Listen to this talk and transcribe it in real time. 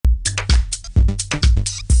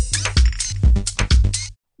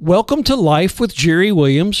Welcome to Life with Jerry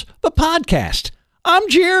Williams, the podcast. I'm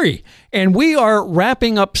Jerry, and we are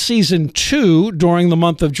wrapping up Season 2 during the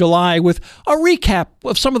month of July with a recap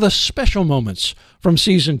of some of the special moments from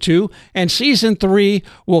Season 2, and Season 3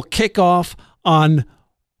 will kick off on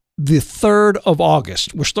the 3rd of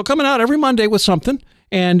August. We're still coming out every Monday with something,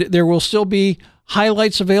 and there will still be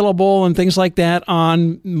highlights available and things like that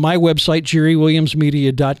on my website,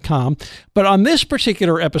 jerrywilliamsmedia.com. But on this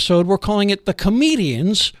particular episode, we're calling it the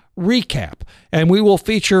Comedians Recap, and we will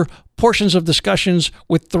feature portions of discussions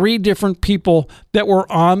with 3 different people that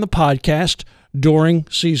were on the podcast during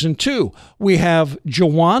Season 2. We have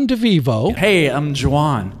Juan DeVivo. Hey, I'm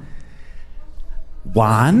Juan.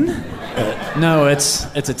 Juan? No, it's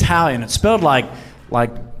Italian. It's spelled like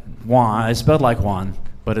Juan. It's spelled like Juan,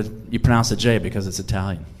 but you pronounce the J because it's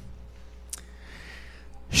Italian.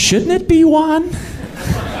 Shouldn't it be Juan?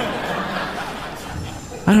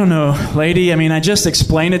 I don't know, lady. I mean, I just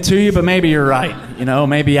explained it to you, but maybe you're right. You know,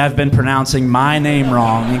 maybe I've been pronouncing my name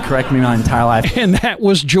wrong. You correct me my entire life. And that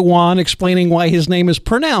was Juan explaining why his name is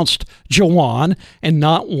pronounced Juan and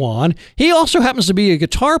not Juan. He also happens to be a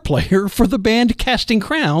guitar player for the band Casting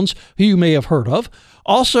Crowns, who you may have heard of.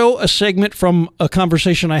 Also, a segment from a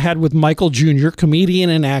conversation I had with Michael Jr., comedian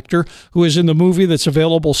and actor, who is in the movie that's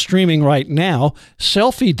available streaming right now,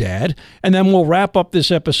 Selfie Dad. And then we'll wrap up this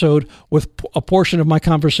episode with a portion of my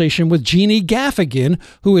conversation with Jeannie Gaffigan,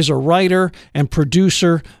 who is a writer and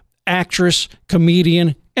producer, actress,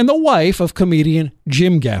 comedian, and the wife of comedian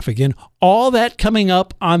Jim Gaffigan. All that coming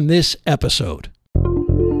up on this episode.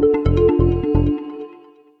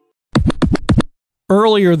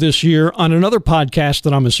 Earlier this year, on another podcast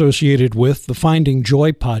that I'm associated with, the Finding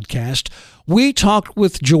Joy podcast, we talked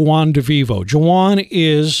with Juan DeVivo. Juan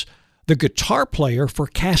is the guitar player for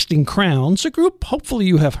Casting Crowns, a group hopefully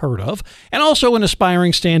you have heard of, and also an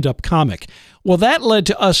aspiring stand-up comic. Well, that led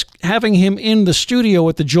to us having him in the studio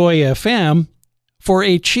at the Joy FM for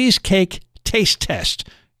a cheesecake taste test.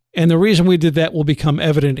 And the reason we did that will become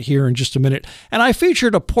evident here in just a minute. And I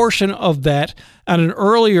featured a portion of that on an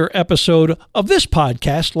earlier episode of this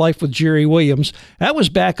podcast, Life with Jerry Williams. That was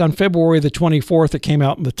back on February the 24th. It came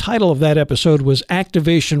out, and the title of that episode was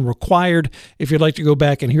Activation Required. If you'd like to go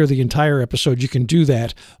back and hear the entire episode, you can do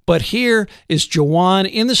that. But here is Juan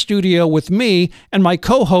in the studio with me and my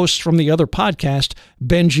co-hosts from the other podcast,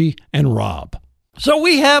 Benji and Rob. So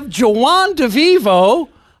we have Juan DeVivo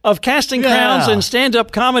of Casting Crowns and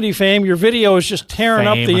stand-up comedy fame. Your video is just tearing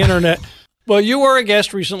up the internet. Well, you were a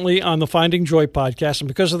guest recently on the Finding Joy podcast, and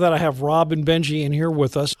because of that, I have Rob and Benji in here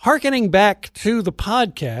with us. Harkening back to the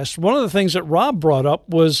podcast, one of the things that Rob brought up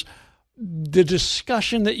was the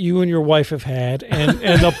discussion that you and your wife have had, and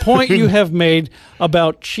the point you have made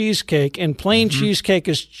about cheesecake, and plain cheesecake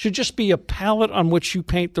should just be a palette on which you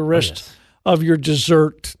paint the rest of your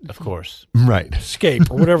dessert, of course, scape,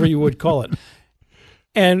 or whatever you would call it.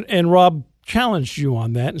 And Rob challenged you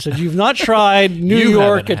on that and said, you've not tried New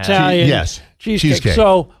York Italian cheesecake.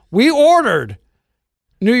 So we ordered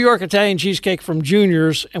New York Italian cheesecake from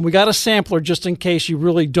Junior's, and we got a sampler just in case you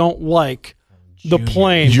really don't like the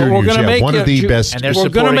plain. Junior's, but we're going to make one of the best. And we're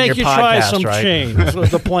going to make you try podcast, some right? chains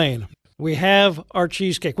with the plain. We have our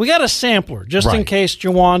cheesecake. We got a sampler just in case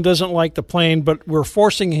Juan doesn't like the plain, but we're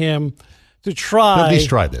forcing him to try, at least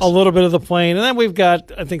try this. A little bit of the plain. And then we've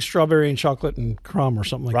got, I think, strawberry and chocolate and crumb or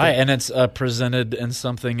something like that. Right, and it's presented in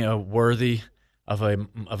something worthy of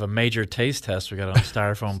a major taste test. We got a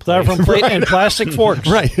styrofoam plate. Styrofoam plate and plastic forks.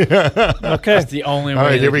 Right. Okay. That's the only way. All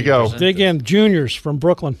right, here we go. Dig in. Junior's from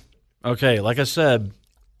Brooklyn. Okay, like I said,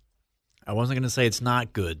 I wasn't going to say it's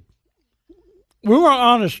not good. We were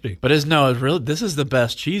honesty. But this is the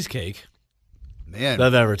best cheesecake that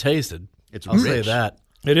I've ever tasted. I'll say that.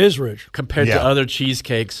 It is rich. Compared to other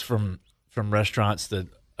cheesecakes from restaurants that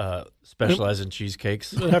specialize in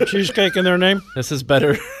cheesecakes. Have cheesecake in their name? This is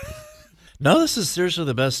better. No, this is seriously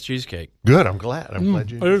the best cheesecake. Good. I'm glad. I'm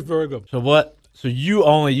glad you. It is very good. So what? So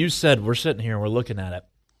you said we're sitting here and we're looking at it.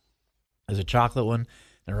 There's a chocolate one,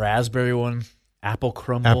 a raspberry one, apple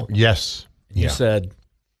crumble. Yes. You said,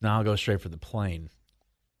 no, I'll go straight for the plain.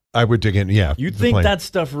 I would dig in, You think that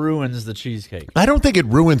stuff ruins the cheesecake? I don't think it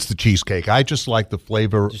ruins the cheesecake. I just like the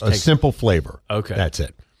flavor, simple flavor. Okay. That's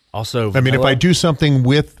it. Also, I mean, if I do something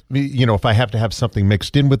with, if I have to have something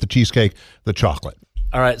mixed in with the cheesecake, the chocolate.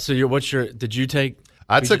 All right, so did you take?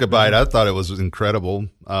 I took a bite. I thought it was incredible.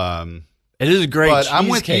 It is a great but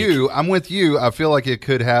cheesecake. I'm with you. I feel like it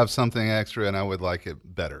could have something extra, and I would like it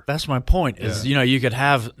better. That's my point, is, you could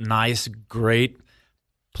have nice, great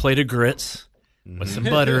plate of grits with some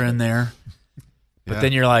butter in there, But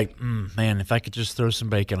then you're like, man, if I could just throw some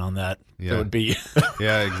bacon on that, it would be.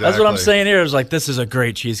 Yeah, exactly. That's what I'm saying here. Is like, this is a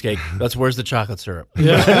great cheesecake. Where's the chocolate syrup?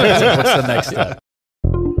 Yeah. What's the next step?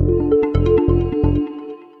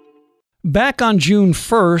 Back on June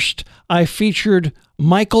 1st, I featured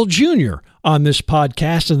Michael Jr. on this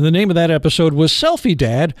podcast, and the name of that episode was Selfie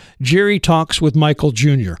Dad, Jerry Talks with Michael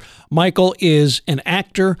Jr. Michael is an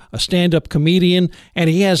actor, a stand-up comedian, and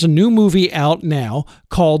he has a new movie out now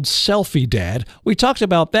called Selfie Dad. We talked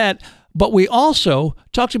about that, but we also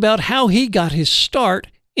talked about how he got his start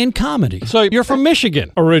in comedy. So you're from Michigan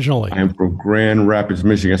originally. I'm from Grand Rapids,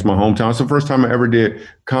 Michigan. That's my hometown. So the first time I ever did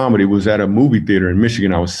comedy was at a movie theater in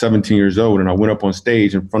Michigan. I was 17 years old, and I went up on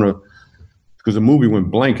stage in front of, because the movie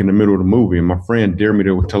went blank in the middle of the movie, and my friend dared me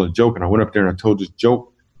to tell a joke, and I went up there and I told this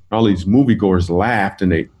joke, and all these moviegoers laughed,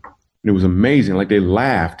 and it was amazing. Like, they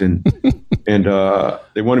laughed, and and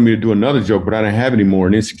they wanted me to do another joke, but I didn't have any more.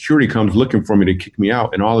 And then security comes looking for me to kick me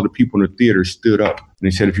out, and all of the people in the theater stood up, and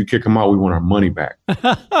they said, "If you kick them out, we want our money back."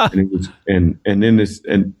 And it was, and then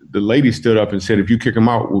the lady stood up and said, "If you kick them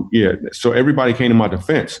out, yeah." So everybody came to my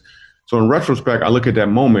defense. So in retrospect, I look at that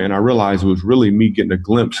moment and I realized it was really me getting a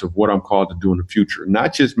glimpse of what I'm called to do in the future.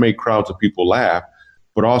 Not just make crowds of people laugh,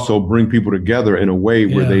 but also bring people together in a way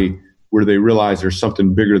where they realize there's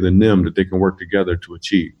something bigger than them that they can work together to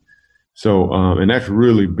achieve. So, and that's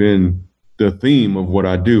really been the theme of what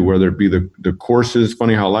I do, whether it be the courses,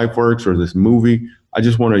 Funny How Life Works, or this movie. I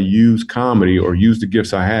just want to use comedy or use the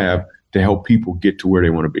gifts I have to help people get to where they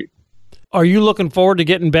want to be. Are you looking forward to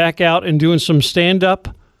getting back out and doing some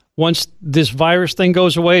stand-up once this virus thing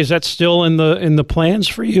goes away? Is that still in the plans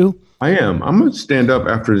for you? I am. I'm going to stand up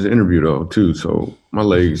after this interview, though, too. So my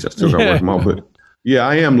legs, I still got to work them out. But yeah,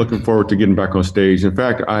 I am looking forward to getting back on stage. In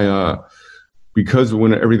fact, because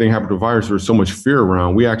when everything happened to the virus, there was so much fear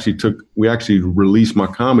around. We actually released my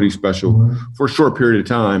comedy special for a short period of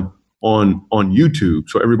time on YouTube,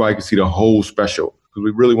 so everybody could see the whole special. Because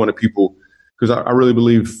we really wanted people, because I really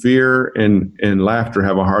believe fear and laughter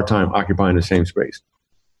have a hard time occupying the same space.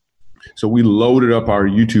 So we loaded up our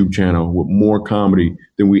YouTube channel with more comedy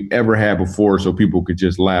than we ever had before, so people could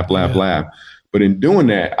just laugh. But in doing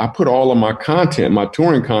that, I put all of my content, my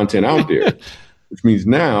touring content, out there. Which means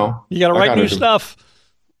now you got to write new stuff.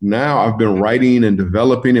 Now I've been writing and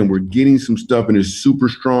developing, and we're getting some stuff, and it's super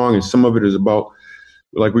strong. And some of it is about,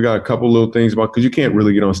 like, we got a couple little things about, because you can't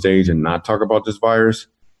really get on stage and not talk about this virus.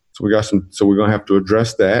 So we got so we're gonna have to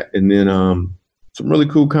address that, and then some really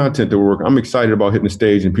cool content that we're working. I'm excited about hitting the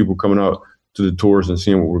stage and people coming out to the tours and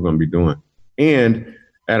seeing what we're going to be doing. And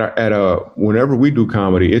whenever we do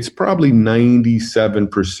comedy, it's probably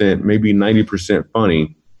 97%, maybe 90%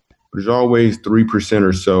 funny. There's always 3%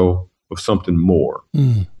 or so of something more.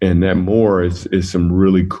 And that more is some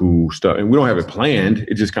really cool stuff. And we don't have it planned.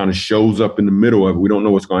 It just kind of shows up in the middle of it. We don't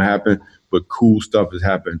know what's going to happen, but cool stuff has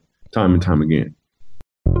happened time and time again.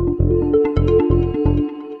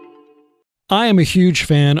 I am a huge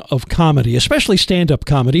fan of comedy, especially stand-up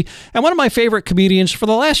comedy, and one of my favorite comedians for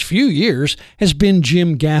the last few years has been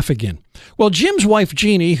Jim Gaffigan. Well, Jim's wife,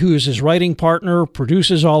 Jeannie, who is his writing partner,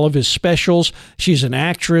 produces all of his specials, she's an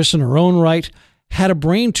actress in her own right, had a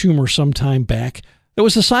brain tumor some time back that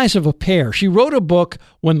was the size of a pear. She wrote a book,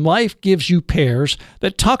 When Life Gives You Pears,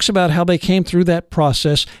 that talks about how they came through that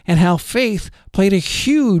process and how faith played a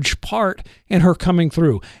huge part in her coming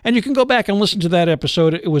through. And you can go back and listen to that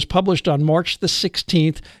episode. It was published on March the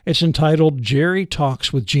 16th. It's entitled Jerry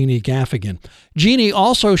Talks with Jeannie Gaffigan. Jeannie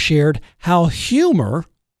also shared how humor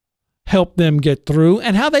helped them get through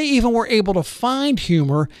and how they even were able to find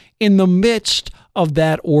humor in the midst of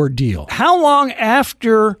that ordeal. How long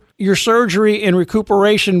after your surgery and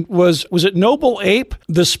recuperation was it Noble Ape,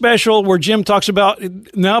 the special where Jim talks about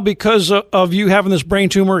now because of you having this brain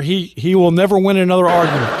tumor, he will never win another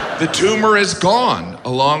argument? The tumor is gone,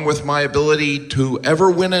 along with my ability to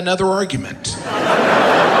ever win another argument. It's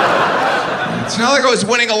not like I was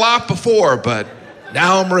winning a lot before, but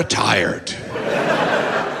now I'm retired.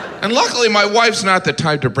 And luckily, my wife's not the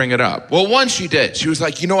type to bring it up. Well, once she did. She was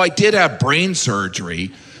like, I did have brain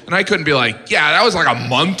surgery. And I couldn't be like, yeah, that was like a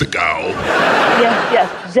month ago.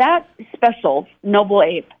 Yes. That special, Noble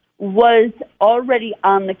Ape, was already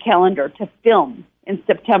on the calendar to film in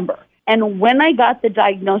September. And when I got the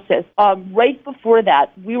diagnosis, right before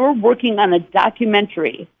that, we were working on a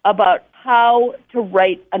documentary about how to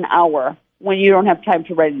write an hour when you don't have time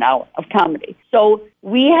to write an hour of comedy. So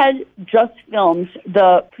we had just filmed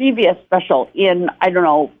the previous special in,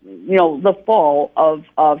 the fall of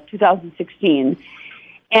 2016.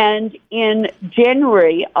 And in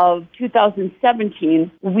January of 2017,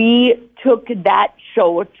 we took that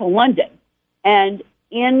show to London. And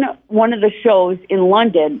in one of the shows in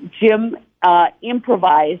London, Jim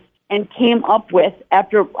improvised and came up with,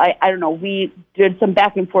 after, I don't know, we did some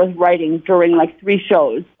back and forth writing during like 3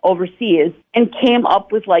 shows overseas, and came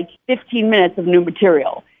up with like 15 minutes of new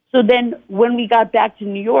material. So then when we got back to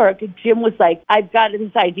New York, Jim was like, I've got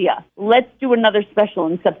this idea. Let's do another special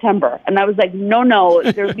in September. And I was like, no,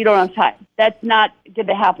 we don't have time. That's not going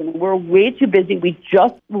to happen. We're way too busy. We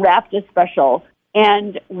just wrapped a special,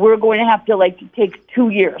 and we're going to have to like take 2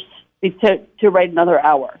 years to write another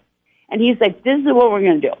hour. And he's like, this is what we're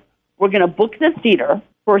going to do. We're going to book the theater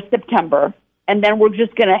for September, and then we're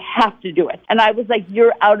just going to have to do it. And I was like,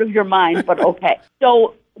 you're out of your mind, but okay.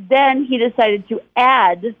 So then he decided to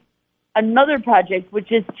add another project,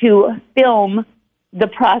 which is to film the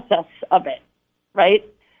process of it, right?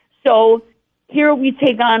 So here we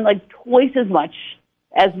take on like twice as much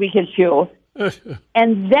as we can chew.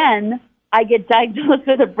 And then I get diagnosed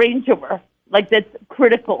with a brain tumor, like that's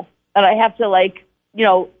critical, and I have to like,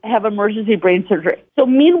 have emergency brain surgery. So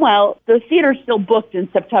meanwhile, the theater's still booked in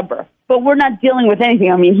September, but we're not dealing with anything.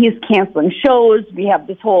 I mean, he's canceling shows. We have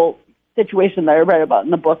this whole situation that I read about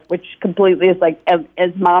in the book, which completely is like,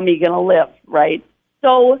 is mommy going to live, right?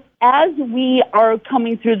 So as we are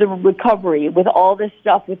coming through the recovery with all this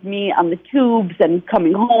stuff with me on the tubes and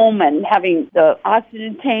coming home and having the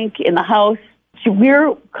oxygen tank in the house,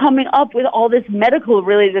 we're coming up with all this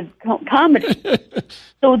medical-related comedy.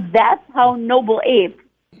 So that's how Noble Ape,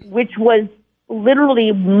 which was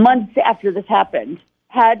literally months after this happened,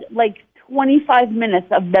 had like 25 minutes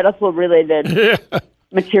of medical-related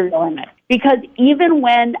material in it. Because even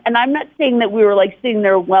when, and I'm not saying that we were like sitting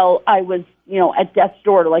there while I was, at death's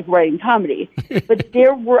door, like writing comedy, but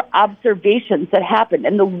there were observations that happened.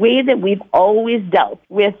 And the way that we've always dealt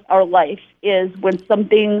with our life is when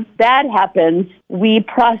something bad happens, we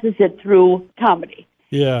process it through comedy.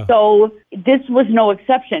 Yeah. So this was no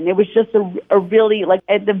exception. It was just a really, like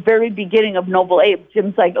at the very beginning of Noble Ape,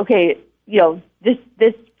 Jim's like, okay, this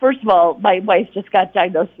first of all, my wife just got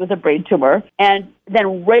diagnosed with a brain tumor. And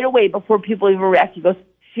then right away, before people even react, he goes,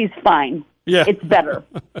 she's fine. Yeah. It's better.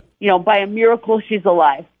 By a miracle, she's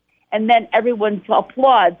alive. And then everyone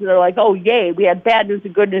applauds. And they're like, oh, yay, we had bad news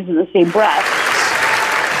and good news in the same breath.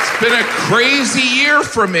 It's been a crazy year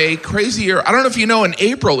for me. Crazy year. I don't know if you know, in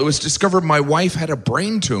April, it was discovered my wife had a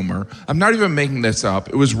brain tumor. I'm not even making this up.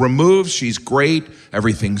 It was removed. She's great.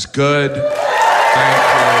 Everything's good. Thank you.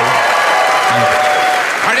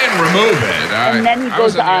 I didn't remove it. And then he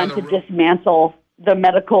goes on to dismantle the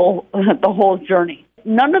medical, the whole journey.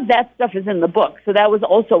 None of that stuff is in the book. So that was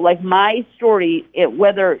also like my story,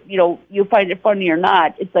 whether, you find it funny or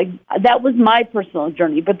not. It's like, that was my personal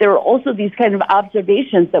journey. But there were also these kind of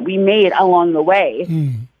observations that we made along the way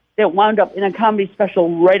that wound up in a comedy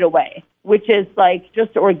special right away, which is like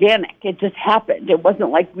just organic. It just happened. It wasn't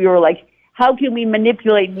like we were like, how can we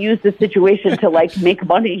manipulate and use the situation to like make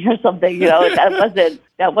money or something?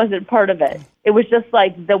 That wasn't part of it. It was just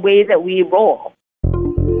like the way that we roll.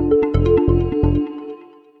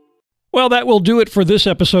 Well, that will do it for this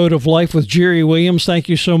episode of Life with Jerry Williams. Thank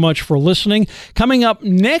you so much for listening. Coming up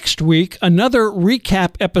next week, another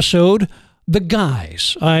recap episode, The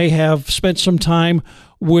Guys. I have spent some time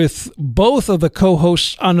with both of the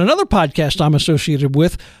co-hosts on another podcast I'm associated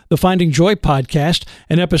with, the Finding Joy podcast,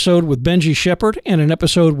 an episode with Benji Shepard and an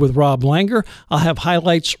episode with Rob Langer. I'll have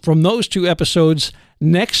highlights from those 2 episodes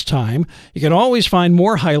next time. You can always find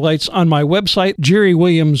more highlights on my website,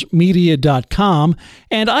 jerrywilliamsmedia.com,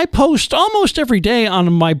 and I post almost every day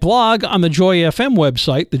on my blog on the Joy FM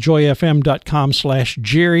website,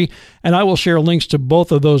 thejoyfm.com/Jerry, and I will share links to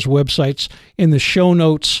both of those websites in the show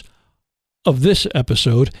notes of this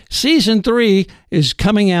episode. Season 3 is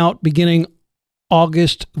coming out beginning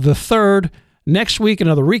August the 3rd. Next week,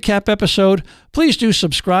 another recap episode. Please do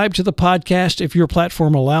subscribe to the podcast if your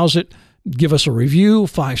platform allows it. Give us a review,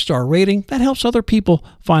 5-star rating. That helps other people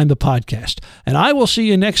find the podcast. And I will see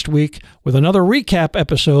you next week with another recap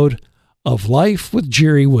episode of Life with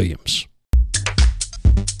Jerry Williams.